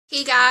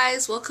Hey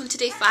guys, welcome to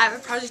day 5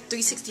 of Project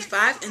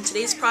 365, and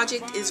today's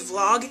project is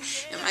vlog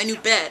in my new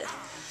bed.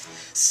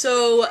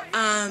 So,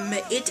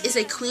 it is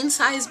a queen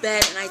size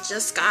bed, and I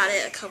just got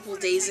it a couple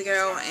days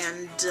ago,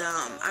 and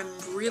I'm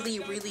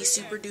really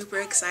super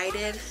duper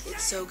excited.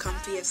 It's so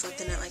comfy. I've slept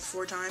in it like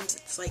 4 times.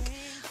 It's like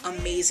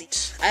amazing.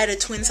 I had a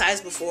twin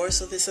size before,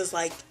 so this is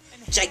like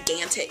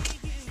gigantic,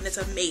 and it's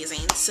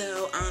amazing.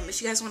 So,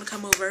 if you guys want to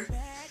come over,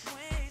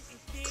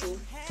 cool.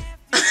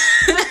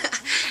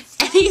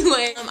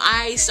 Anyway,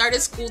 I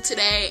started school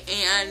today,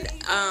 and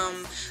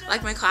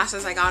like my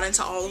classes, I got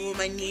into all of them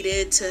I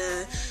needed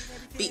to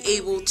be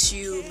able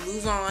to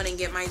move on and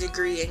get my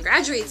degree and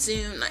graduate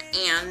soon,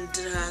 and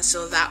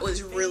so that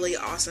was really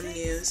awesome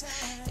news.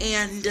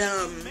 And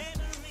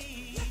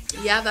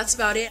yeah, that's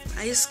about it.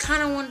 I just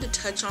kind of wanted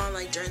to touch on,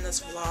 like, during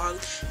this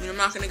vlog, I mean, I'm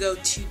not going to go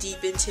too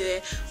deep into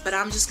it, but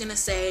I'm just going to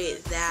say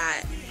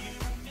that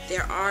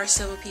there are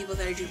several people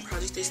that are doing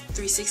Project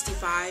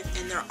 365,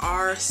 and there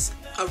are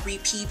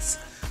repeats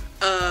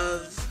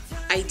of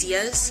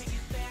ideas,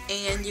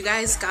 and you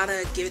guys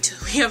gotta give it to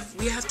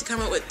we have to come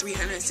up with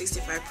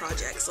 365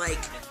 projects. Like,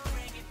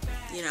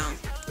 you know,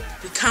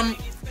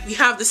 we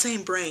have the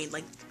same brain.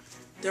 Like,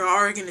 there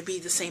are gonna be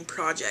the same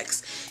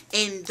projects,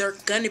 and they're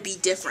gonna be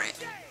different.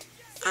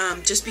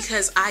 Just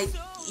because I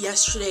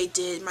yesterday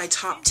did my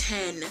top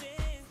 10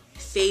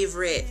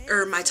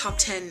 my top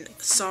 10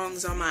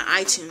 songs on my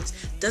iTunes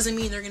doesn't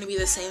mean they're gonna be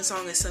the same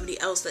song as somebody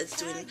else that's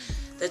doing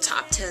the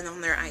top 10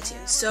 on their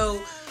iTunes.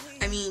 So,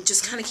 I mean,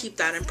 just kind of keep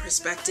that in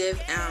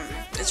perspective.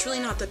 It's really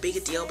not that big a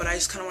deal, but I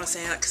just kind of want to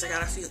say that because I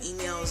got a few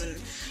emails and a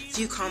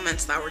few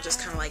comments that were just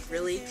kind of like,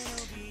 really?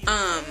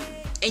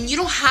 And you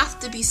don't have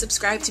to be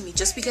subscribed to me.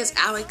 Just because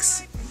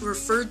Alex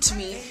referred to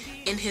me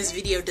in his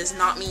video does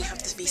not mean you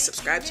have to be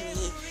subscribed to me.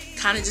 He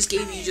kind of just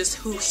gave you just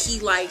who he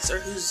likes or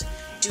who's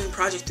doing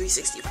Project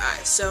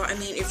 365. So, I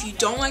mean, if you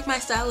don't like my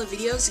style of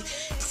videos,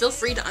 feel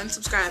free to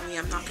unsubscribe me.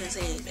 I'm not going to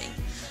say anything.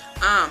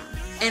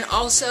 And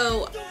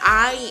also,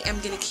 I am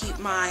going to keep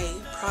my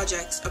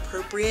projects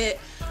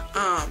appropriate.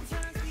 I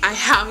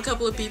have a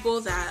couple of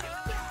people that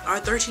are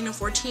 13 or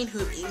 14 who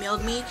have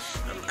emailed me.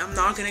 I'm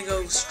not going to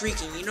go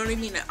streaking, you know what I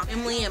mean?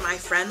 Emily and my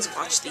friends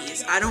watch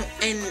these.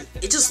 And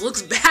it just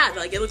looks bad.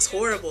 Like, it looks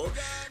horrible.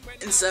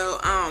 And so,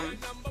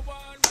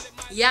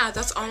 yeah,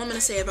 that's all I'm going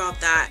to say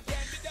about that.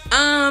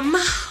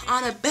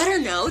 On a better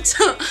note,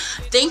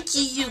 thank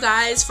you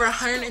guys for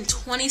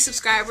 120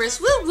 subscribers.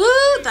 Woo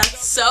woo!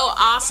 That's so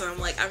awesome.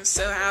 Like, I'm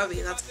so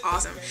happy. That's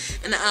awesome.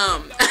 And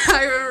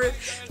I remember,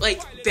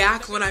 like,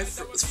 back when I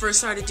first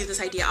started to do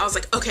this idea, I was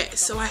like, okay,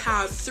 so I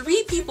have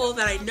 3 people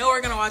that I know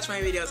are gonna watch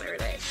my videos every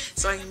day.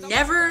 So I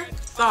never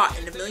thought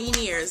in a million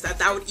years that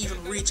that would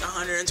even reach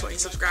 120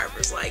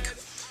 subscribers. Like,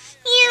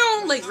 you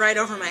know, like, right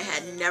over my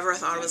head. Never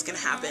thought it was gonna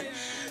happen.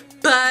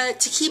 But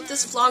to keep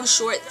this vlog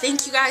short,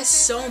 thank you guys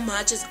so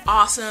much. It's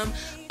awesome.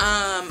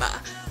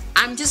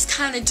 I'm just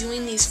kind of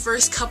doing these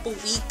first couple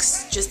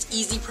weeks, just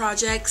easy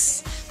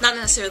projects. Not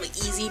necessarily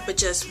easy, but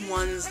just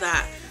ones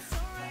that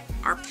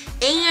are.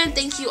 And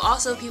thank you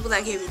also people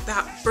that gave me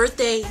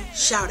birthday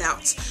shout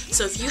outs.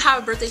 So if you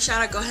have a birthday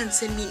shout out, go ahead and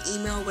send me an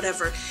email,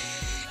 whatever.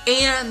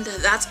 And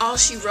that's all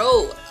she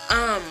wrote.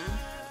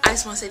 I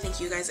just want to say thank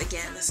you guys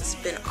again. This has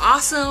been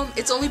awesome.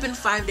 It's only been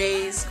 5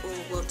 days.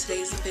 Well,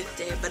 today's the 5th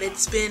day, but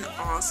it's been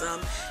awesome.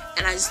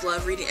 And I just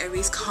love reading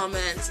everybody's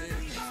comments and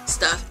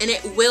stuff. And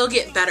it will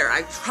get better.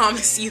 I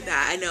promise you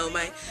that. I know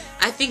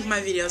I think my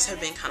videos have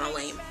been kind of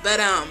lame. But,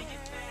 well,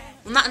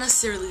 not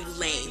necessarily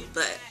lame,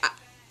 but,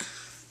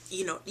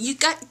 you know, do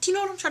you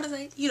know what I'm trying to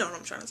say? You know what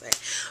I'm trying to say.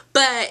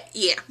 But,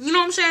 yeah, you know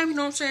what I'm saying? You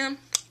know what I'm saying?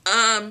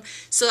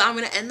 So I'm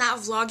gonna end that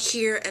vlog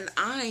here, and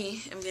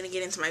I am gonna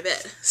get into my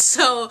bed.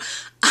 So,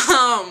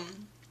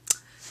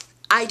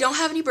 I don't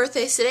have any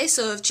birthdays today,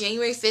 so if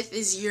January 5th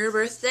is your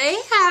birthday,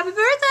 happy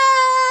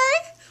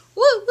birthday!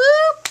 Woo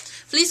woo!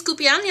 Feliz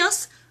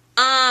cumpleaños!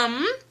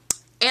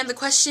 And the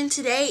question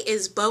today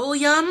is bubble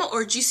yum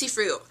or juicy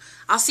fruit?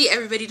 I'll see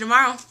everybody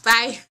tomorrow.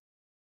 Bye!